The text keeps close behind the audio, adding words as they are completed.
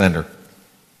Xander.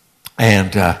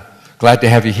 And glad to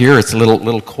have you here. It's a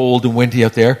little cold and windy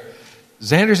out there.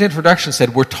 Xander's introduction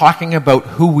said we're talking about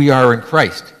who we are in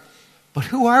Christ. But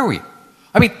who are we?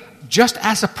 I mean, just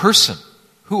as a person,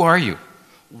 who are you?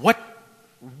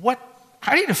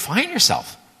 How do you define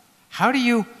yourself? How do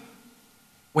you,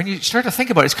 when you start to think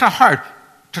about it, it's kind of hard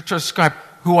to describe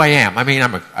who I am. I mean,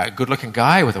 I'm a good-looking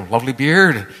guy with a lovely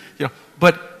beard,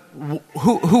 but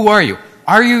who are you?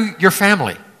 Are you your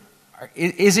family?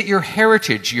 Is it your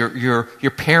heritage,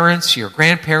 your parents, your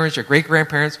grandparents, your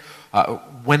great-grandparents,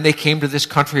 when they came to this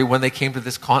country, when they came to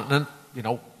this continent,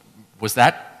 is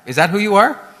that who you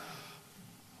are?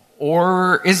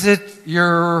 Or is it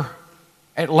your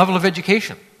level of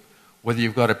education, whether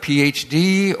you've got a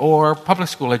PhD or public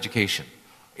school education?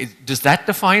 Does that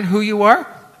define who you are?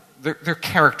 They're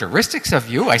characteristics of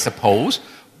you, I suppose,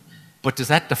 but does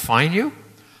that define you?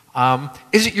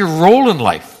 Is it your role in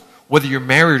life? Whether you're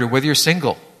married or whether you're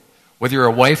single, whether you're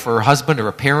a wife or a husband or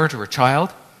a parent or a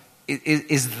child,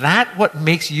 is that what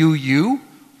makes you you?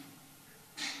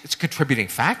 It's a contributing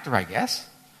factor, I guess,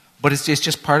 but it's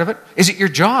just part of it. Is it your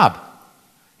job?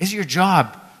 Is it your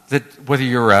job that whether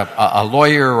you're a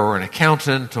lawyer or an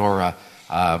accountant or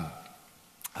a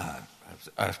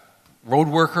road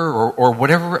worker or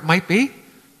whatever it might be,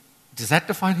 does that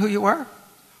define who you are?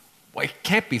 Well, it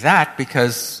can't be that,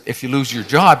 because if you lose your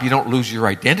job, you don't lose your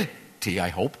identity, I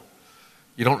hope.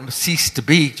 You don't cease to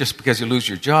be just because you lose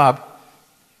your job.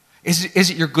 Is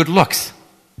it your good looks?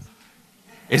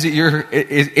 Is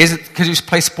it because you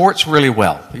play sports really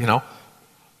well?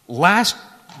 Last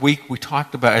week we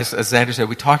talked about, as Xander said,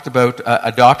 we talked about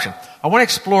adoption. I want to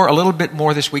explore a little bit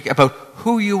more this week about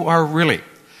who you are really.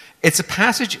 It's a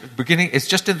passage it's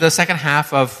just in the second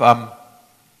half of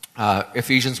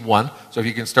Ephesians 1, so if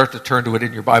you can start to turn to it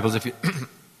in your Bibles, if you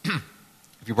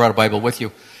if you brought a Bible with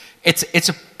you.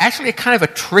 It's actually a kind of a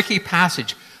tricky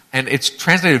passage, and it's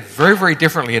translated very, very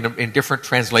differently in different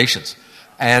translations.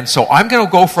 And so I'm going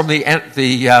to go from the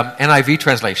NIV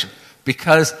translation,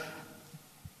 because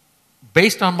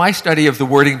based on my study of the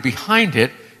wording behind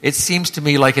it, it seems to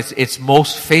me like it's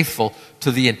most faithful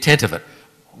to the intent of it.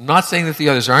 I'm not saying that the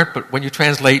others aren't, but when you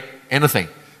translate anything,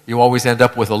 you always end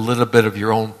up with a little bit of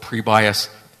your own pre-bias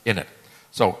in it.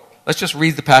 So let's just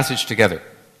read the passage together.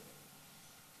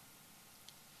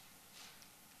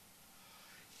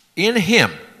 In Him,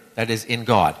 that is in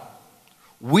God,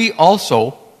 we were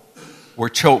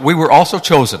also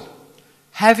chosen,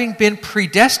 having been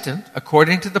predestined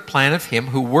according to the plan of Him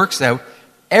who works out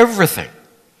everything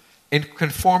in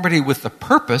conformity with the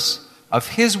purpose of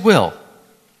His will,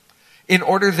 in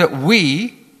order that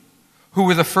we, who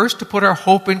were the first to put our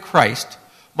hope in Christ,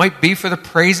 might be for the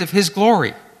praise of His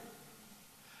glory.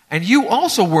 And you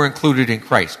also were included in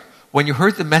Christ when you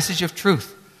heard the message of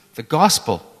truth, the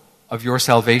gospel of your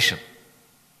salvation.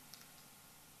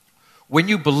 When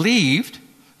you believed,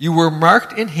 you were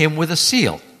marked in Him with a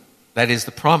seal, that is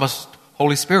the promised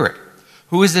Holy Spirit,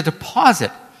 who is a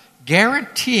deposit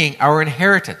guaranteeing our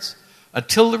inheritance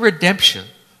until the redemption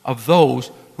of those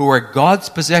who are God's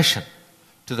possession,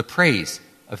 to the praise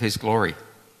of His glory.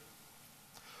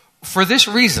 For this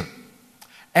reason,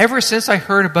 ever since I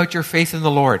heard about your faith in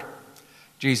the Lord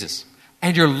Jesus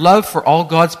and your love for all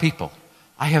God's people,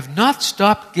 I have not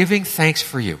stopped giving thanks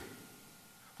for you,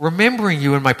 remembering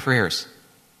you in my prayers.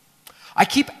 I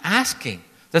keep asking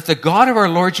that the God of our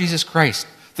Lord Jesus Christ,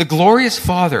 the glorious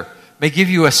Father, may give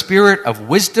you a spirit of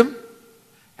wisdom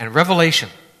and revelation,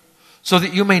 so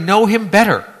that you may know Him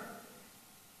better.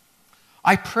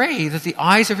 I pray that the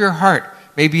eyes of your heart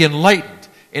may be enlightened,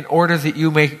 in order that you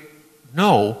may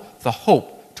know the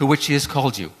hope to which He has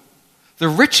called you, the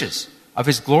riches of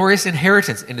His glorious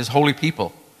inheritance in His holy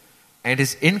people, and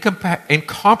His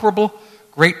incomparable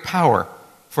great power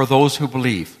for those who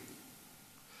believe.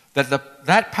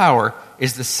 That power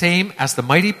is the same as the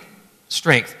mighty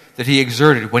strength that He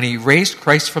exerted when He raised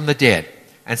Christ from the dead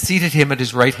and seated Him at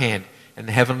His right hand in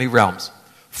the heavenly realms,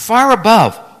 far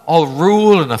above all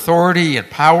rule and authority and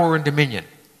power and dominion,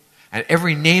 and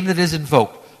every name that is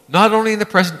invoked, not only in the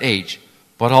present age,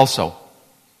 but also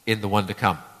in the one to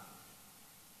come.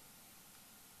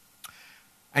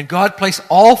 And God placed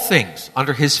all things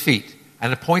under His feet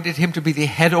and appointed Him to be the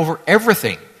head over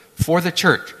everything for the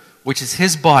church, which is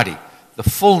His body, the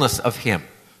fullness of Him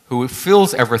who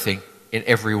fills everything in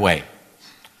every way.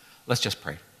 Let's just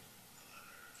pray.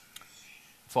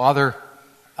 Father,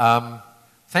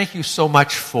 thank you so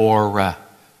much for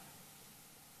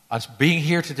us being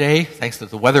here today. Thanks that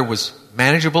the weather was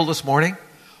manageable this morning.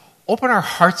 Open our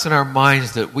hearts and our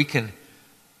minds that we can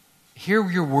hear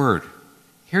your word,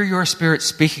 hear your Spirit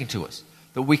speaking to us,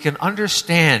 that we can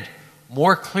understand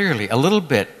more clearly a little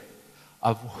bit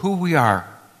of who we are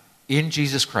in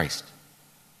Jesus Christ,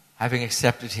 having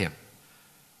accepted him.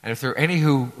 And if there are any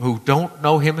who don't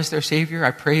know him as their Savior,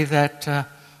 I pray that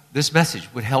this message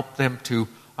would help them to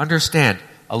understand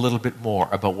a little bit more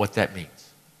about what that means.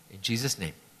 In Jesus'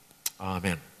 name,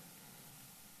 amen.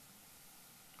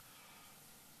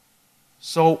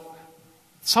 So,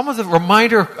 some of the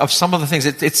reminder of some of the things.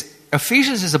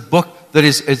 Ephesians is a book that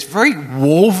is very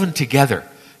woven together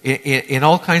in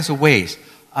all kinds of ways.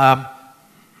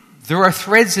 There are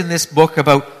threads in this book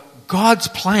about God's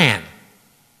plan.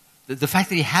 The fact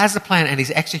that he has a plan and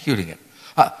he's executing it.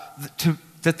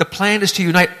 That the plan is to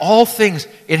unite all things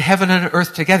in heaven and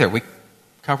earth together. We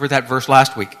covered that verse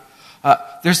last week.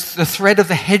 There's the thread of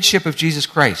the headship of Jesus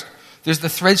Christ. There's the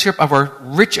threadship of our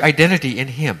rich identity in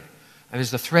him. And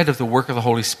there's the thread of the work of the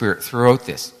Holy Spirit throughout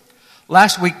this.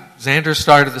 Last week, Xander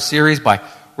started the series by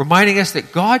reminding us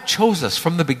that God chose us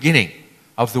from the beginning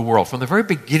of the world, from the very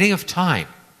beginning of time,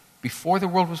 before the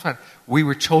world was founded. We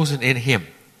were chosen in him.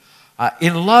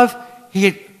 In love, he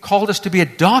had called us to be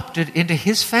adopted into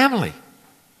his family.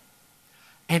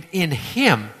 And in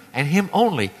him, and him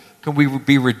only, can we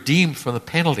be redeemed from the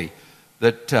penalty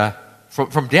that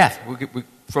from death.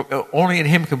 Only in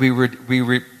him can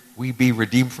we be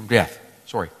redeemed from death.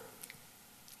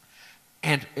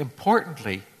 And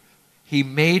importantly, he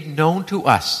made known to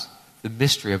us the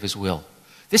mystery of his will.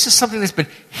 This is something that's been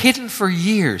hidden for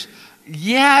years.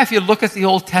 Yeah, if you look at the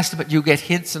Old Testament, you get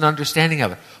hints and understanding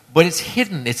of it. But it's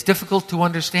hidden. It's difficult to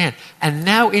understand. And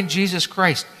now in Jesus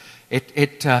Christ,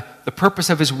 the purpose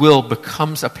of his will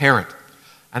becomes apparent.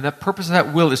 And the purpose of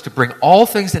that will is to bring all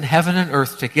things in heaven and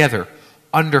earth together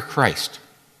under Christ.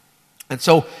 And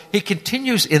so he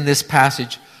continues in this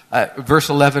passage, verse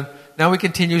 11. Now he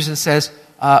continues and says,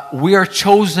 we are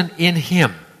chosen in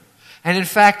him. And in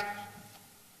fact,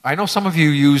 I know some of you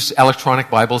use electronic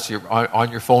Bibles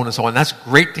on your phone and so on. That's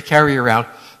great to carry around.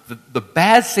 The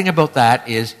bad thing about that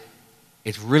is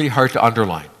it's really hard to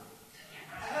underline.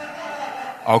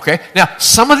 Okay? Now,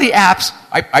 some of the apps,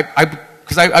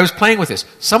 because I was playing with this,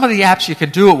 some of the apps you can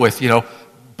do it with,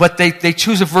 but they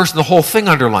choose a verse and the whole thing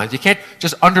underlines. You can't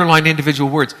just underline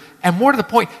individual words. And more to the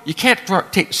point, you can't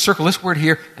circle this word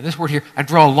here and this word here and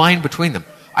draw a line between them.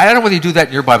 I don't know whether you do that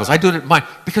in your Bibles. I do it in mine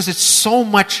because it's so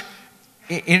much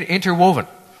interwoven.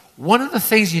 One of the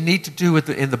things you need to do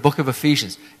in the book of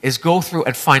Ephesians is go through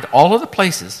and find all of the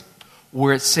places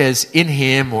where it says in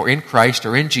him or in Christ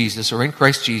or in Jesus or in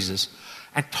Christ Jesus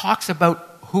and talks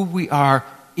about who we are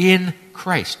in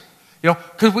Christ.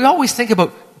 Because we always think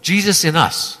about Jesus in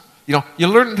us. You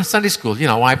learn in Sunday school,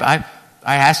 I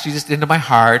asked Jesus into my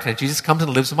heart and Jesus comes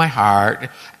and lives in my heart.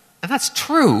 And that's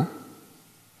true,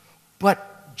 but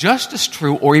just as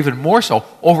true, or even more so,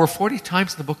 over 40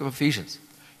 times in the book of Ephesians,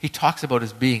 he talks about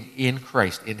us being in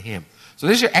Christ, in him. So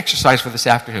there's your exercise for this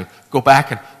afternoon. Go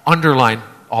back and underline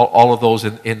all of those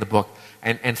in the book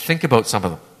and think about some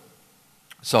of them.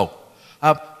 So,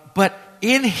 but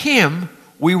in him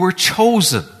we were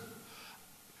chosen.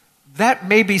 That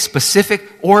may be specific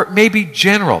or it may be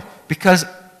general, because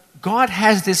God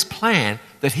has this plan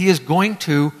that he is going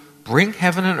to bring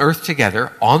heaven and earth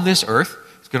together on this earth.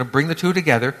 He's going to bring the two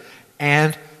together,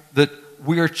 and that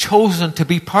we are chosen to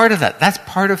be part of that. That's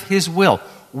part of his will.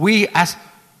 We, as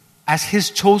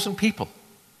his chosen people,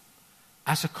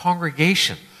 as a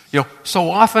congregation.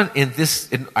 So often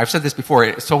I've said this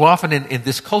before, so often in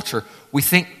this culture, we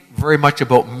think very much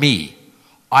about me.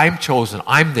 I'm chosen,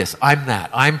 I'm this, I'm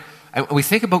that. And we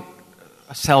think about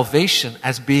salvation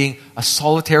as being a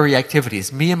solitary activity.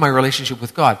 It's me and my relationship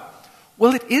with God.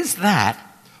 Well, it is that,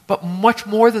 but much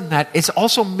more than that, it's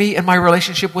also me and my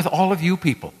relationship with all of you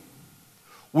people.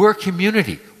 We're a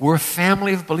community. We're a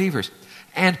family of believers.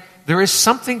 And there is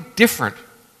something different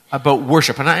about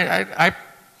worship. And I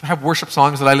have worship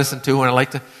songs that I listen to, and I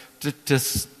like to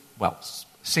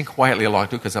sing quietly along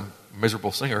to because I'm a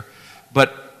miserable singer.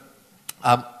 But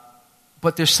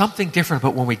there's something different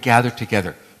about when we gather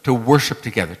together, to worship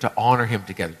together, to honor him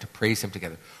together, to praise him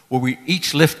together, where we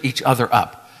each lift each other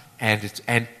up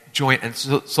and join. And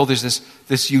so there's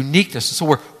this uniqueness.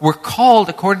 So we're called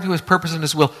according to his purpose and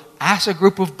his will as a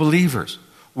group of believers.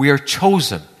 We are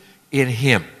chosen in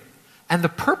him. And the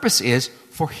purpose is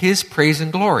for his praise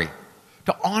and glory.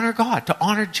 To honor God, to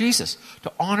honor Jesus,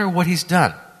 to honor what he's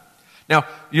done. Now,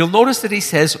 you'll notice that he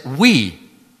says, we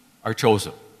are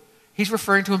chosen. He's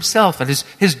referring to himself and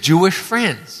his Jewish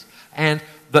friends. And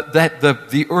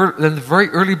the very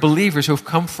early believers who have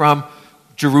come from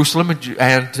Jerusalem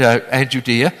and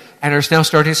Judea and are now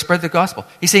starting to spread the gospel.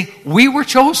 He's saying, we were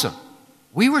chosen.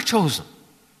 We were chosen.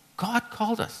 God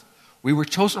called us. We were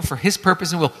chosen for his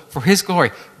purpose and will, for his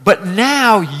glory. But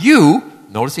now you,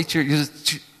 notice he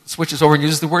switches over and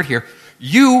uses the word here,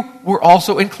 you were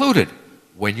also included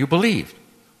when you believed,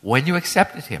 when you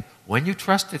accepted him, when you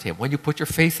trusted him, when you put your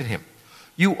faith in him.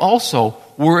 You also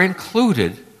were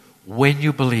included when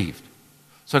you believed.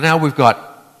 So now we've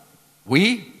got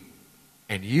we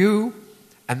and you,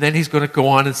 and then he's going to go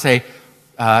on and say,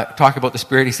 talk about the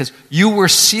Spirit. He says, you were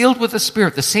sealed with the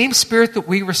Spirit, the same Spirit that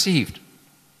we received.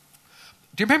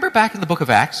 Do you remember back in the book of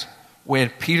Acts when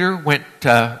Peter went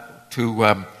to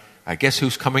I guess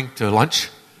who's coming to lunch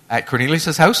at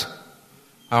Cornelius' house?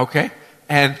 Okay.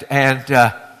 And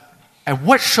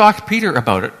what shocked Peter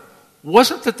about it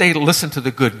wasn't that they listened to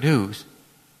the good news.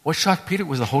 What shocked Peter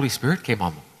was the Holy Spirit came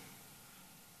on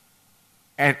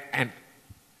them. And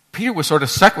Peter was sort of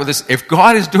stuck with this, if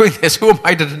God is doing this, who am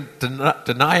I to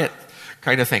deny it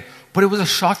kind of thing. But it was a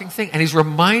shocking thing. And he's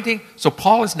reminding, so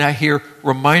Paul is now here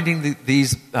reminding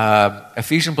these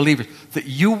Ephesian believers that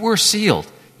you were sealed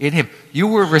in him. You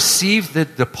were received the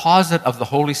deposit of the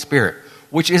Holy Spirit,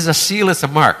 which is a seal, it's a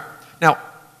mark. Now,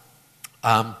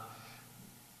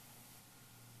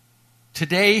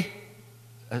 today,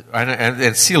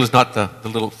 and seal is not the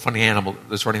little funny animal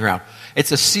that's running around.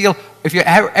 It's a seal. If you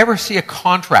ever see a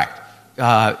contract,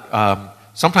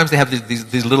 sometimes they have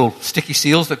these little sticky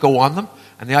seals that go on them,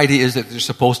 and the idea is that they're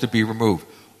supposed to be removed.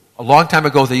 A long time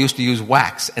ago, they used to use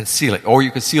wax and seal it, or you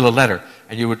could seal a letter,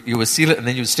 and you would seal it, and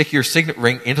then you would stick your signet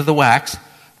ring into the wax,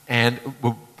 and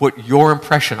put your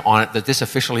impression on it that this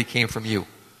officially came from you.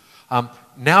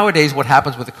 Nowadays, what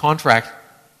happens with a contract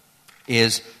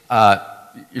is,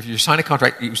 if you sign a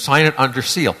contract, you sign it under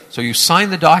seal. So you sign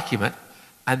the document,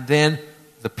 and then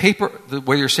the paper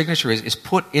where your signature is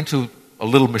put into a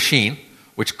little machine,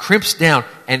 which crimps down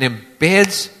and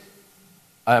embeds,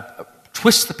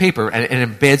 twists the paper and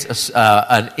embeds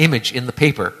an image in the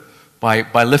paper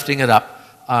by lifting it up,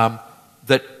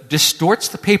 that distorts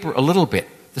the paper a little bit.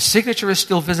 The signature is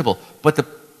still visible, but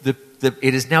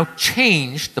it is now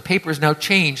changed. The paper is now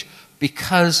changed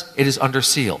because it is under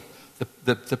seal.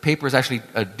 The paper is actually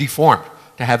deformed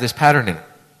to have this pattern in it.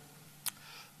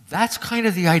 That's kind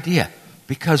of the idea.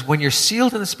 Because when you're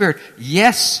sealed in the Spirit,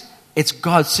 yes, it's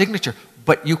God's signature,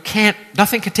 but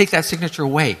nothing can take that signature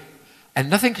away. And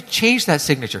nothing can change that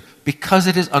signature because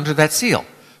it is under that seal.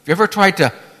 If you ever tried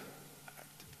to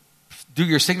do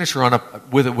your signature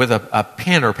with a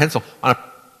pen or a pencil on a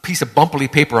piece of bumpily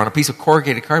paper, on a piece of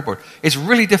corrugated cardboard, it's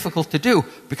really difficult to do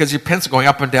because your pen's going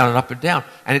up and down,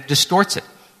 and it distorts it.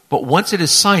 But once it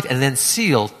is signed and then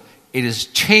sealed, it is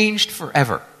changed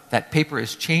forever. That paper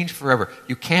is changed forever.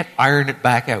 You can't iron it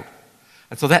back out.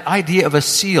 And so that idea of a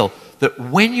seal, that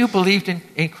when you believed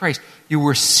in Christ, you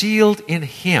were sealed in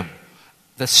him.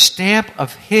 The stamp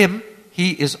of him,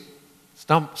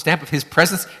 stamp of his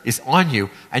presence is on you,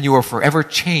 and you are forever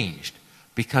changed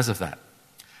because of that.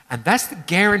 And that's the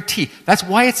guarantee. That's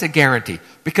why it's a guarantee.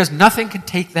 Because nothing can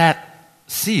take that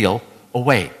seal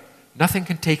away. Nothing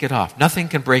can take it off. Nothing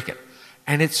can break it.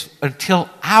 And it's until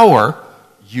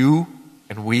you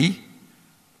and we,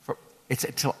 it's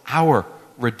until our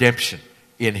redemption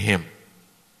in him.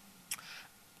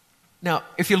 Now,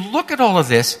 if you look at all of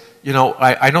this,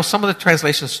 I know some of the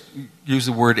translations use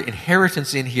the word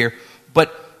inheritance in here,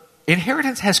 but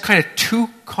inheritance has kind of two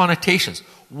connotations.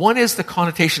 One is the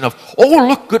connotation of, oh,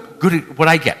 look, good what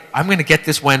I get. I'm going to get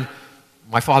this when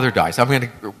my father dies. I'm going to,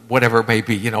 whatever it may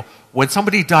be, when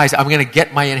somebody dies, I'm going to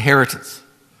get my inheritance.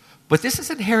 But this is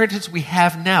inheritance we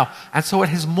have now. And so it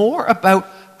is more about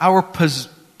our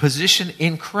position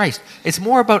in Christ. It's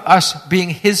more about us being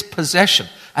his possession,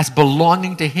 as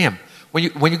belonging to him. When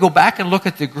you go back and look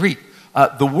at the Greek,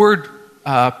 the word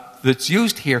that's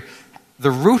used here,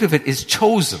 the root of it is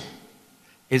chosen,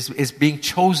 is being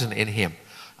chosen in him,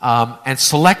 and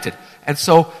selected. And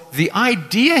so the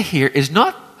idea here is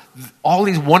not all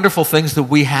these wonderful things that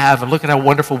we have, and look at how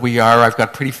wonderful we are, I've got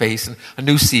a pretty face and a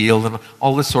new seal and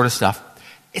all this sort of stuff.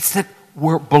 It's that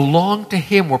we belong to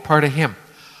him, we're part of him.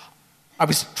 I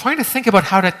was trying to think about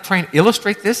how to try and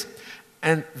illustrate this,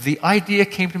 and the idea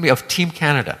came to me of Team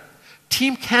Canada.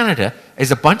 Team Canada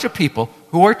is a bunch of people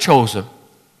who are chosen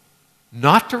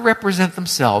not to represent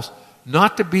themselves,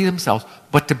 not to be themselves,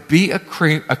 but to be a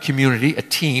community, a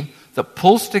team that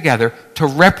pulls together to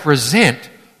represent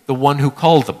the one who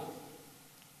called them.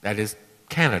 That is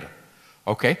Canada.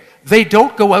 Okay? They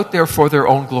don't go out there for their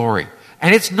own glory.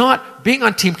 And it's not, being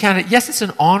on Team Canada, yes, it's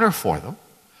an honor for them,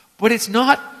 but it's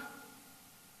not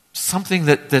something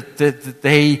that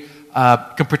they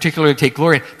can particularly take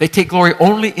glory in. They take glory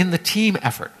only in the team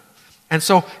effort. And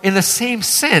so, in the same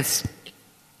sense,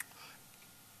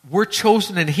 We're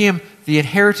chosen in him. The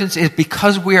inheritance is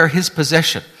because we are his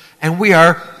possession. And we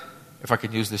are, if I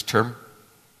can use this term,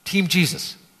 Team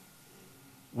Jesus.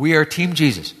 We are Team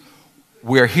Jesus.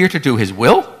 We are here to do his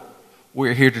will.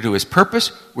 We're here to do his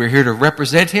purpose. We're here to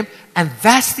represent him. And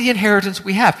that's the inheritance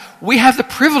we have. We have the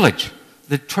privilege,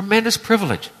 the tremendous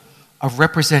privilege of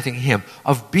representing him,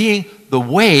 of being the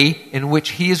way in which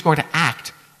he is going to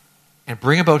act and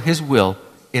bring about his will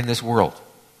in this world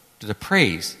to the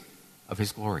praise of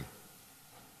his glory.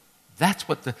 That's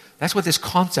what this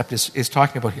concept is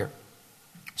talking about here.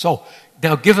 So,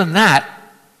 now given that,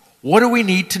 what do we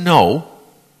need to know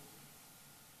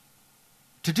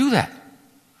to do that?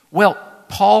 Well,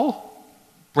 Paul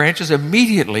branches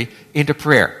immediately into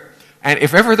prayer. And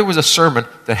if ever there was a sermon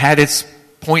that had its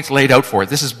points laid out for it,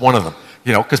 this is one of them.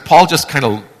 Because Paul just kind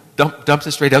of dumps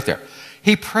it straight out there.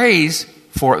 He prays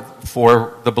for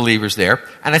the believers there.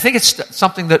 And I think it's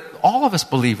something that all of us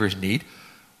believers need.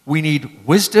 We need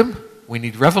wisdom, we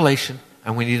need revelation,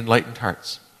 and we need enlightened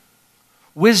hearts.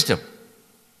 Wisdom.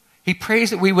 He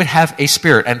prays that we would have a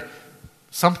spirit. And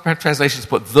some translations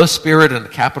put the Spirit in a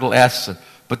capital S,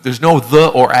 but there's no the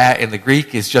or a in the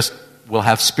Greek. It's just, we'll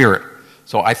have spirit.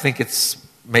 So I think it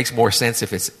makes more sense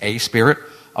if it's a spirit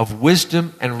of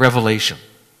wisdom and revelation.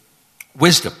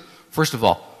 Wisdom. First of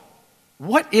all,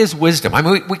 what is wisdom? I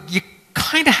mean, you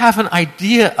kind of have an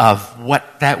idea of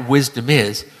what that wisdom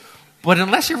is, but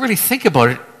unless you really think about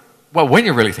it, well, when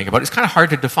you really think about it, it's kind of hard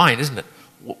to define, isn't it?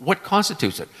 What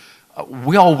constitutes it?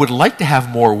 We all would like to have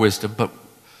more wisdom, but...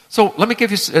 So let me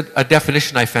give you a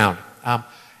definition I found.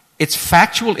 It's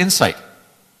factual insight.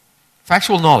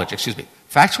 Factual knowledge.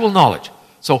 Factual knowledge.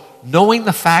 So knowing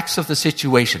the facts of the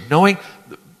situation, knowing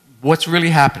what's really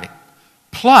happening,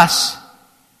 plus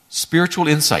spiritual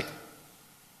insight.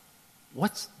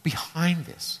 What's behind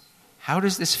this? How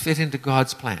does this fit into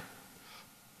God's plan?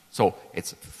 So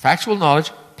it's factual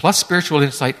knowledge, plus spiritual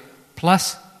insight,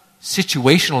 plus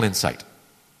situational insight.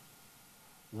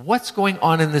 What's going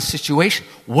on in this situation?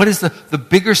 What is the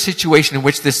bigger situation in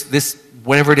which this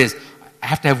whatever it is, I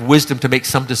have to have wisdom to make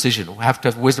some decision. I have to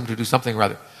have wisdom to do something or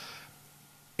other.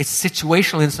 It's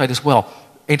situational insight as well,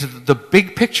 into the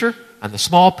big picture and the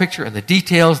small picture and the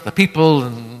details, the people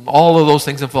and all of those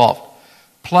things involved.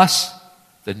 Plus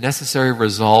the necessary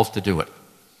resolve to do it.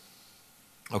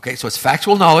 Okay, so it's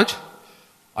factual knowledge,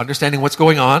 understanding what's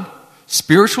going on,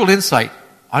 spiritual insight,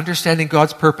 understanding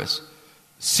God's purpose,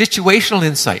 situational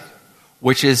insight,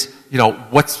 which is,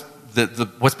 what's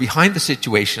behind the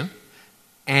situation,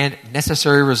 and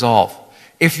necessary resolve.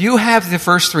 If you have the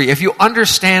first three, if you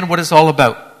understand what it's all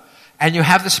about, and you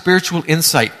have the spiritual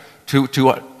insight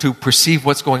to perceive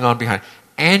what's going on behind,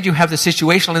 and you have the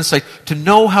situational insight to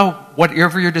know how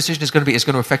whatever your decision is going to be is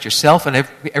going to affect yourself and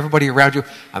everybody around you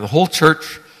and the whole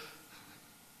church,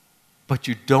 but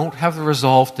you don't have the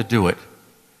resolve to do it,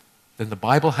 then the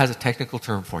Bible has a technical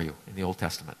term for you in the Old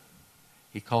Testament.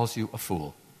 He calls you a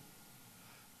fool.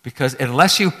 Because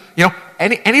unless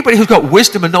anybody who's got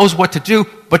wisdom and knows what to do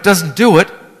but doesn't do it,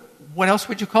 what else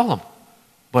would you call them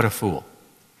but a fool?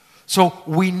 So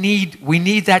we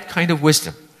need that kind of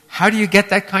wisdom. How do you get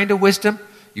that kind of wisdom?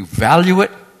 You value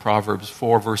it, Proverbs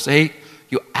 4 verse 8.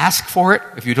 You ask for it.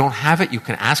 If you don't have it, you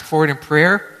can ask for it in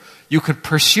prayer. You can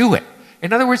pursue it.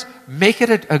 In other words, make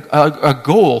it a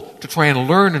goal to try and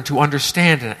learn and to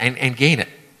understand and gain it.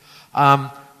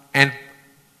 And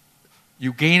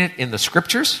you gain it in the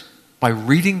Scriptures by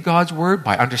reading God's Word,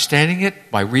 by understanding it,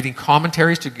 by reading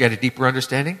commentaries to get a deeper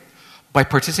understanding, by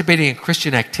participating in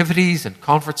Christian activities and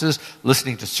conferences,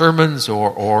 listening to sermons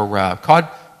or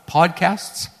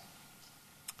podcasts,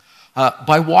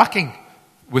 by walking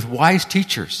with wise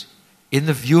teachers in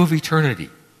the view of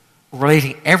eternity,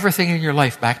 relating everything in your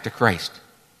life back to Christ,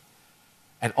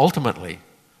 and ultimately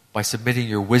by submitting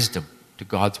your wisdom to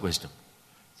God's wisdom.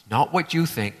 It's not what you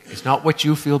think, it's not what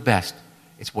you feel best,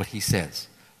 it's what He says.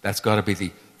 That's got to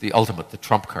be the ultimate, the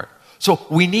trump card. So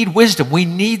we need wisdom, we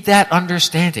need that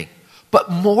understanding. But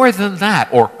more than that,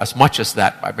 or as much as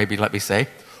that, maybe let me say,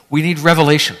 we need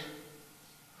revelation.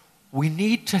 We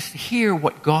need to hear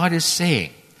what God is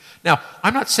saying. Now,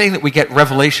 I'm not saying that we get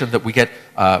revelation, that we get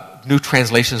new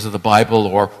translations of the Bible,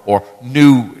 or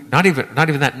new, not even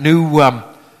that,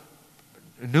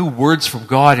 new words from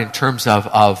God in terms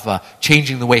of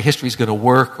changing the way history is going to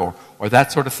work, or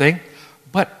that sort of thing.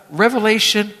 But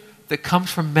revelation that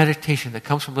comes from meditation, that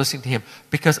comes from listening to Him,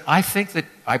 because I think that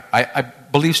I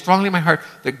believe strongly in my heart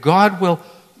that God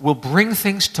will bring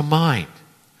things to mind,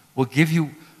 will give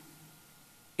you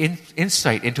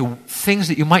insight into things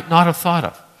that you might not have thought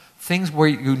of. Things where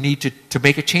you need to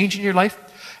make a change in your life.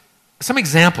 Some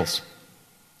examples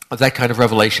of that kind of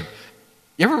revelation.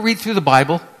 You ever read through the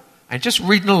Bible and just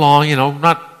reading along,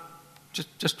 not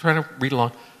just trying to read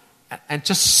along, and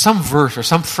just some verse or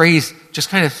some phrase just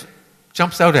kind of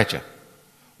jumps out at you.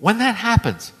 When that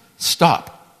happens,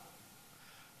 stop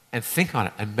and think on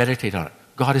it and meditate on it.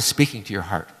 God is speaking to your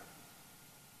heart.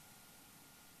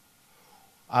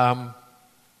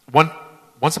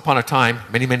 Once upon a time,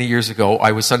 many, many years ago,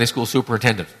 I was Sunday school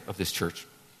superintendent of this church.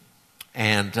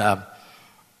 And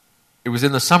it was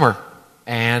in the summer,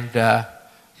 and I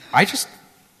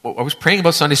was praying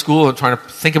about Sunday school and trying to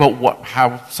think about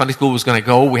how Sunday school was going to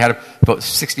go. We had about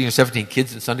 16 or 17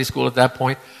 kids in Sunday school at that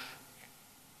point.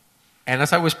 And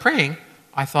as I was praying,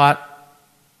 I thought,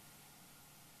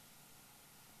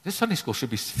 this Sunday school should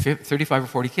be 35 or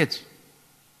 40 kids.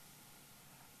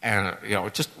 And,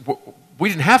 we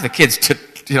didn't have the kids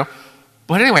to.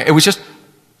 But anyway, it was just,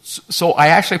 so I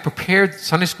actually prepared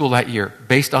Sunday school that year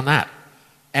based on that.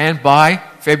 And by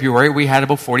February, we had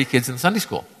about 40 kids in Sunday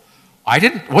school.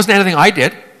 It wasn't anything I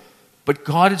did, but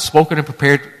God had spoken and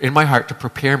prepared in my heart to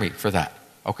prepare me for that.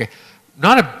 Okay?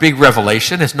 Not a big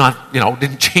revelation. It's not,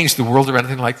 didn't change the world or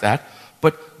anything like that.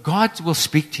 But God will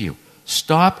speak to you.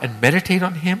 Stop and meditate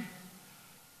on Him.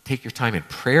 Take your time in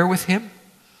prayer with Him.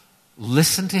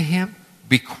 Listen to Him.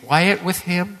 Be quiet with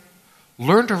Him.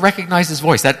 Learn to recognize His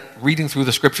voice. That reading through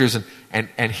the Scriptures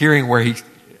and hearing where He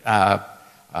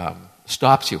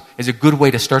stops you is a good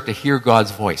way to start to hear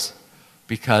God's voice.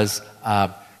 Because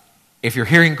if you're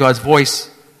hearing God's voice,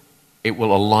 it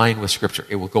will align with Scripture.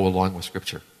 It will go along with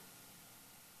Scripture.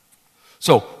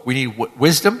 So we need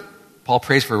wisdom. Paul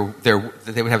prays that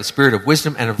they would have a spirit of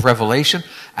wisdom and of revelation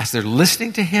as they're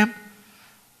listening to Him.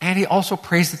 And he also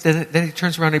prays that then he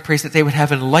turns around and he prays that they would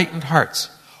have enlightened hearts.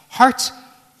 Hearts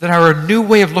that are a new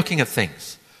way of looking at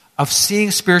things, of seeing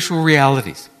spiritual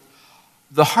realities.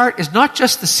 The heart is not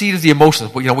just the seat of the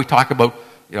emotions. We talk about,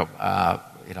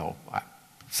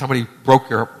 somebody broke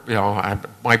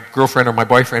my girlfriend or my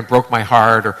boyfriend broke my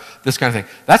heart or this kind of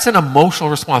thing. That's an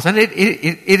emotional response. And it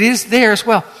is there as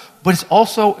well. But it's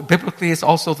also, biblically, it's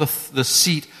also the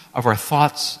seat of our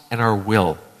thoughts and our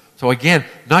will. So again,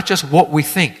 not just what we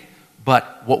think,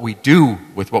 but what we do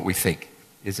with what we think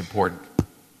is important.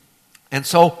 And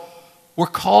so we're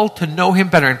called to know Him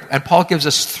better. And Paul gives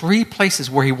us 3 places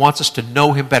where he wants us to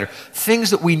know Him better. Things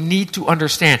that we need to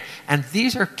understand. And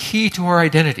these are key to our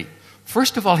identity.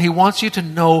 First of all, he wants you to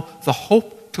know the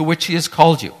hope to which He has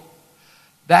called you.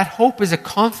 That hope is a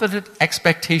confident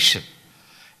expectation.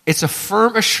 It's a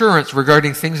firm assurance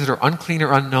regarding things that are unclear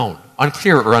or unknown.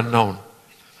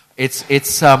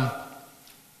 It's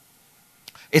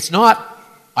not,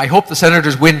 I hope the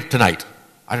Senators win tonight.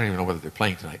 I don't even know whether they're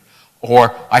playing tonight.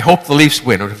 Or, I hope the Leafs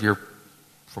win, or if you're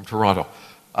from Toronto.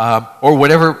 Or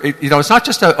whatever. It's not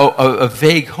just a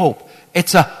vague hope.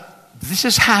 It's this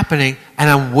is happening, and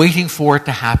I'm waiting for it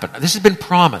to happen. This has been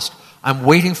promised. I'm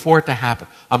waiting for it to happen.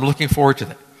 I'm looking forward to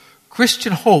that.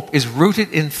 Christian hope is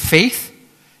rooted in faith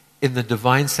in the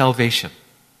divine salvation.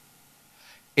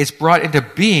 It's brought into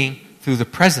being through the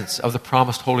presence of the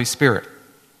promised Holy Spirit.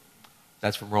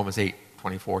 That's from Romans 8,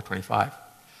 24, 25.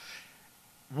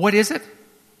 What is it?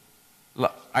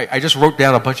 I just wrote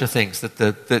down a bunch of things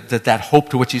that hope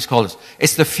to which He's called us.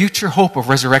 It's the future hope of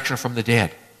resurrection from the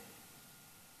dead.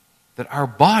 That our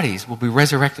bodies will be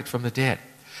resurrected from the dead.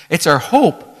 It's our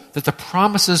hope that the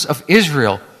promises of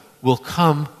Israel will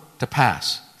come to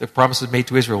pass. The promises made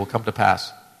to Israel will come to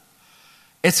pass.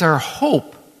 It's our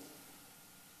hope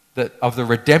that of the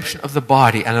redemption of the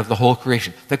body and of the whole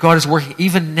creation. That God is working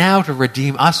even now to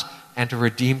redeem us and to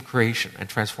redeem creation and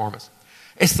transform us.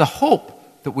 It's the hope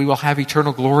that we will have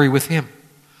eternal glory with Him.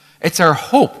 It's our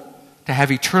hope to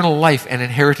have eternal life and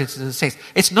inheritance in the saints.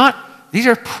 These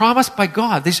are promised by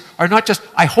God. These are not just,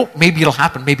 I hope maybe it'll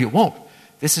happen, maybe it won't.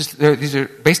 These are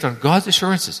based on God's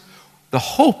assurances. The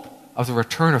hope of the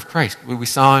return of Christ. We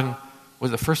sang,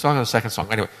 was it the first song or the second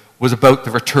song? Anyway, was about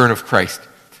the return of Christ.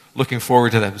 Looking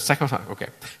forward to that. The second song, okay.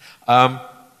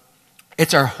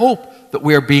 It's our hope that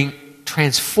we are being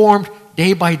transformed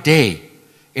day by day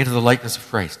into the likeness of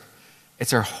Christ.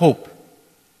 It's our hope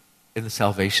in the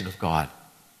salvation of God.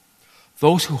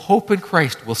 Those who hope in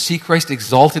Christ will see Christ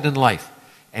exalted in life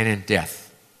and in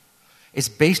death. It's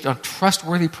based on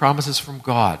trustworthy promises from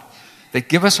God that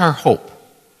give us our hope,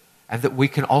 and that we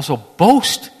can also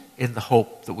boast in the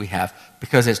hope that we have,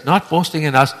 because it's not boasting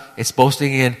in us, it's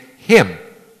boasting in Him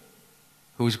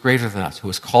who is greater than us, who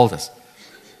has called us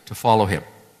to follow Him.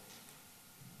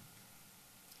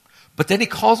 But then He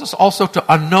calls us also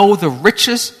to know the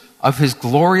riches of His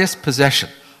glorious possession,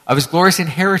 of His glorious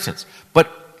inheritance.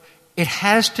 But it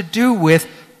has to do with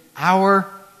our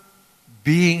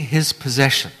being His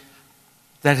possession.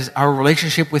 That is our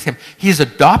relationship with Him. He has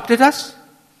adopted us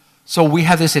So we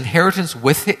have this inheritance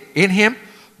in him,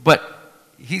 but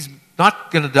he's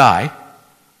not going to die.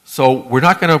 So we're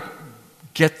not going to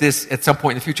get this at some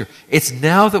point in the future. It's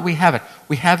now that we have it.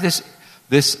 We have this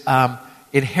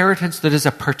inheritance that is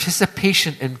a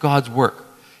participation in God's work.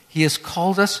 He has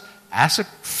called us as a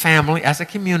family, as a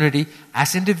community,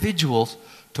 as individuals,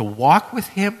 to walk with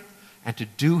him and to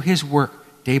do his work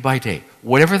day by day.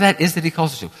 Whatever that is that he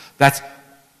calls us to. That's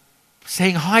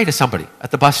saying hi to somebody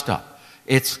at the bus stop.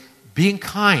 It's being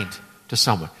kind to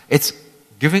someone. It's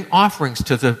giving offerings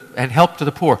and help to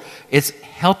the poor. It's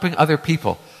helping other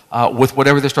people with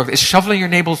whatever they're struggling. It's shoveling your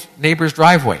neighbor's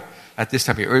driveway at this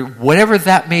time of year. Or whatever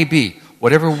that may be.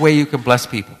 Whatever way you can bless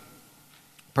people.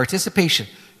 Participation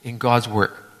in God's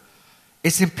work.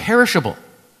 It's imperishable.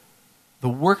 The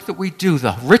work that we do,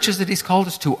 the riches that he's called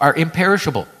us to, are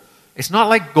imperishable. It's not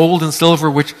like gold and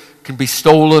silver, which can be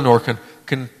stolen or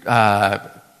can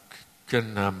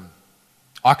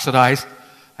oxidize,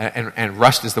 and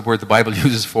rust is the word the Bible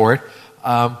uses for it.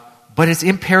 But it's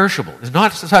imperishable. It's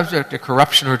not subject to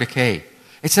corruption or decay.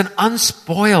 It's an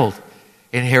unspoiled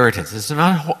inheritance. It's an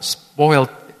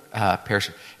unspoiled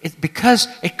perishing. It's because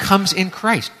it comes in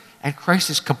Christ, and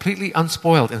Christ is completely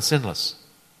unspoiled and sinless.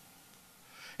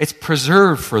 It's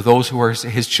preserved for those who are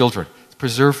his children. It's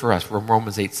preserved for us from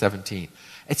Romans 8:17.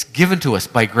 It's given to us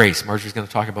by grace. Marjorie's going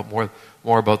to talk about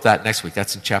more about that next week.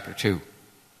 That's in chapter 2.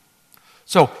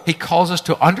 So he calls us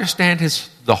to understand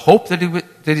the hope that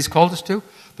he's called us to,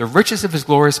 the riches of his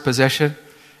glorious possession,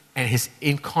 and his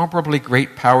incomparably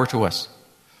great power to us.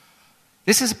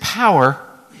 This is power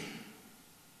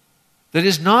that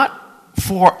is not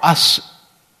for us,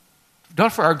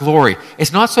 not for our glory.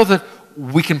 It's not so that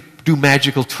we can do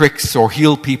magical tricks or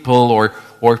heal people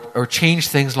or change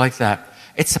things like that.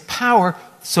 It's a power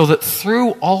so that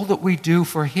through all that we do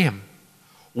for him,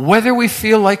 whether we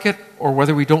feel like it or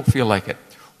whether we don't feel like it,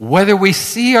 whether we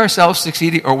see ourselves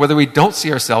succeeding or whether we don't see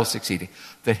ourselves succeeding,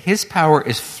 that his power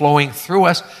is flowing through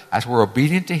us as we're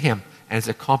obedient to him and is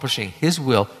accomplishing his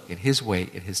will in his way,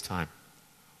 in his time.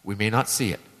 We may not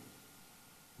see it.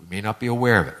 We may not be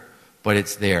aware of it, but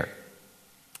it's there.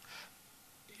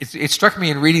 It struck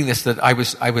me in reading this that I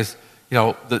was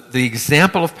the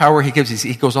example of power he gives,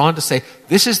 he goes on to say,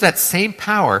 this is that same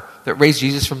power that raised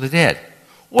Jesus from the dead.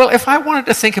 Well, if I wanted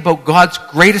to think about God's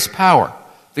greatest power,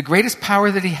 the greatest power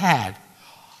that he had,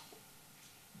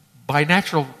 by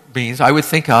natural means, I would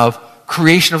think of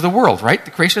creation of the world, right?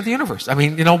 The creation of the universe. I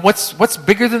mean, what's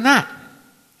bigger than that?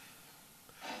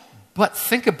 But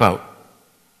think about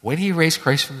when he raised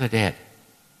Christ from the dead.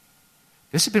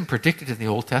 This had been predicted in the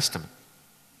Old Testament.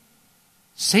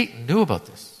 Satan knew about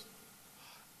this.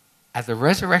 At the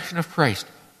resurrection of Christ,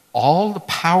 all the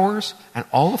powers and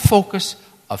all the focus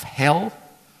of hell,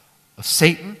 of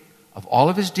Satan, of all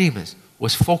of his demons,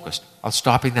 was focused on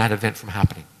stopping that event from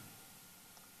happening.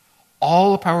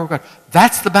 All the power of God.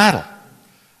 That's the battle.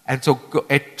 And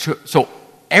so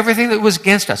everything that was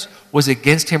against us was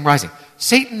against him rising.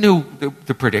 Satan knew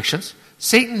the predictions.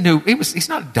 Satan knew, he's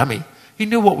not a dummy. He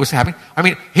knew what was happening. I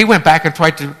mean, he went back and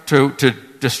tried to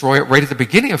destroy it right at the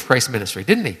beginning of Christ's ministry,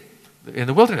 didn't he? In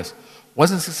the wilderness.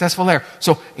 Wasn't successful there.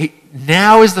 So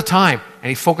now is the time, and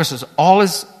he focuses all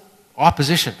his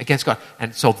opposition against God.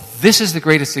 And so this is the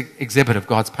greatest exhibit of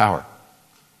God's power.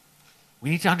 We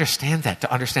need to understand that,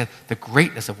 to understand the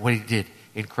greatness of what he did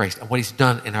in Christ and what he's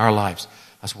done in our lives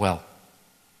as well.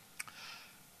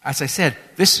 As I said,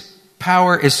 this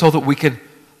power is so that we can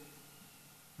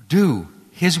do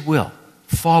his will,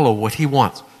 follow what he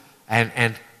wants,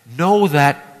 and know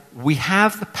that we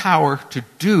have the power to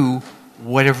do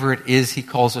whatever it is he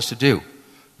calls us to do.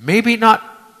 Maybe not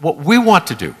what we want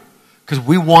to do, because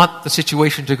we want the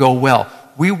situation to go well.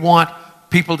 We want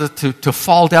people to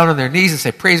fall down on their knees and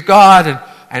say, praise God,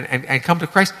 and come to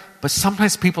Christ. But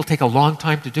sometimes people take a long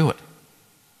time to do it.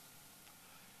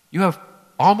 You have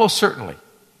almost certainly,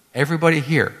 everybody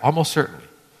here, almost certainly,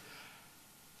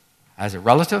 as a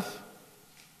relative,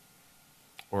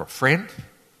 or a friend,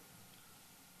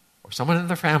 or someone in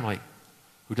their family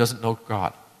who doesn't know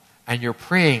God, and you're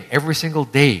praying every single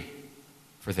day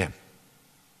for them.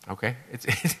 Okay?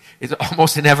 It's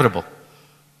almost inevitable.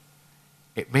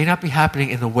 It may not be happening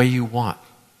in the way you want.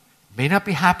 It may not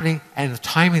be happening in the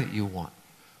timing that you want.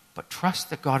 But trust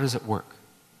that God is at work.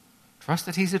 Trust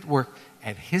that he's at work,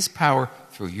 and his power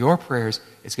through your prayers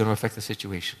is going to affect the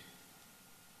situation.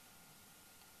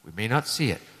 We may not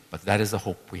see it, but that is the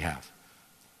hope we have.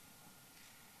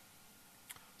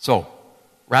 So,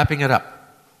 wrapping it up,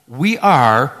 we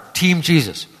are Team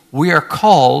Jesus. We are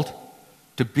called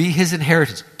to be his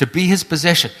inheritance, to be his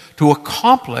possession, to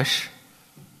accomplish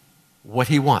what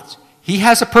he wants. He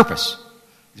has a purpose.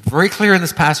 It's very clear in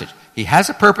this passage. He has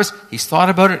a purpose. He's thought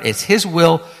about it. It's his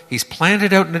will. He's planned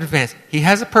it out in advance. He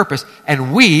has a purpose,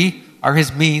 and we are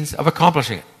his means of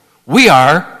accomplishing it. We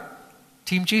are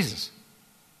Team Jesus.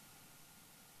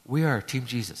 We are Team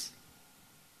Jesus.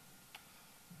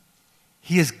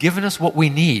 He has given us what we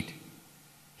need.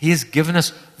 He has given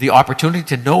us the opportunity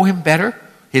to know him better.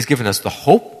 He has given us the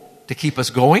hope to keep us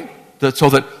going, so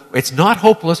that it's not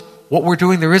hopeless. What we're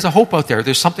doing, there is a hope out there.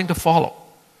 There's something to follow.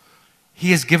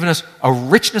 He has given us a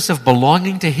richness of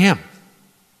belonging to him.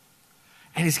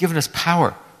 And he's given us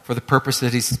power for the purpose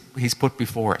that he's put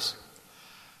before us.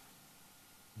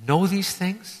 Know these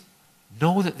things.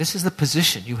 Know that this is the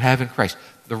position you have in Christ.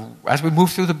 As we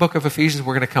move through the book of Ephesians,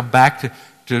 we're going to come back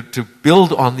to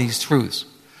build on these truths.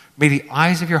 May the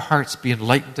eyes of your hearts be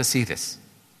enlightened to see this.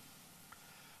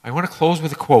 I want to close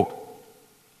with a quote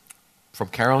from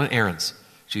Carolyn Aarons.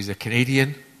 She's a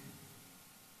Canadian,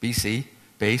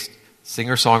 BC-based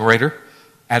singer-songwriter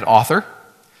and author.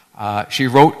 She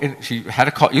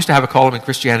used to have a column in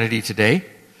Christianity Today,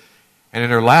 and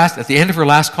at the end of her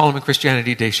last column in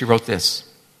Christianity Today, she wrote this: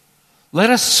 "Let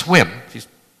us swim." She's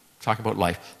talking about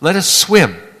life. "Let us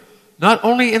swim, not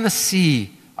only in the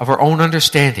sea of our own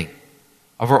understanding,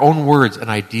 of our own words and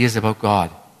ideas about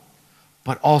God,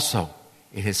 but also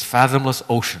in his fathomless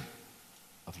ocean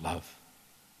of love."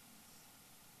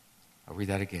 I'll read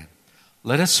that again.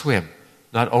 Let us swim,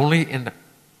 not only in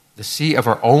the sea of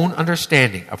our own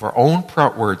understanding, of our own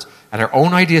words and our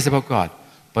own ideas about God,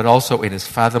 but also in his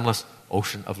fathomless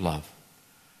ocean of love.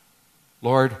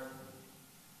 Lord,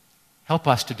 help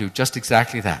us to do just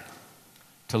exactly that,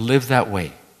 to live that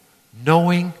way,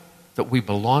 knowing that we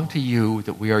belong to you,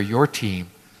 that we are your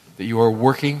team, that you are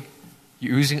working,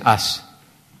 using us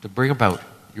to bring about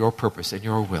your purpose and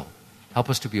your will. Help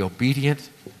us to be obedient.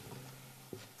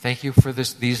 Thank you for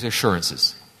these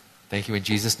assurances. Thank you in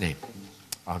Jesus' name.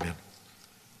 Amen.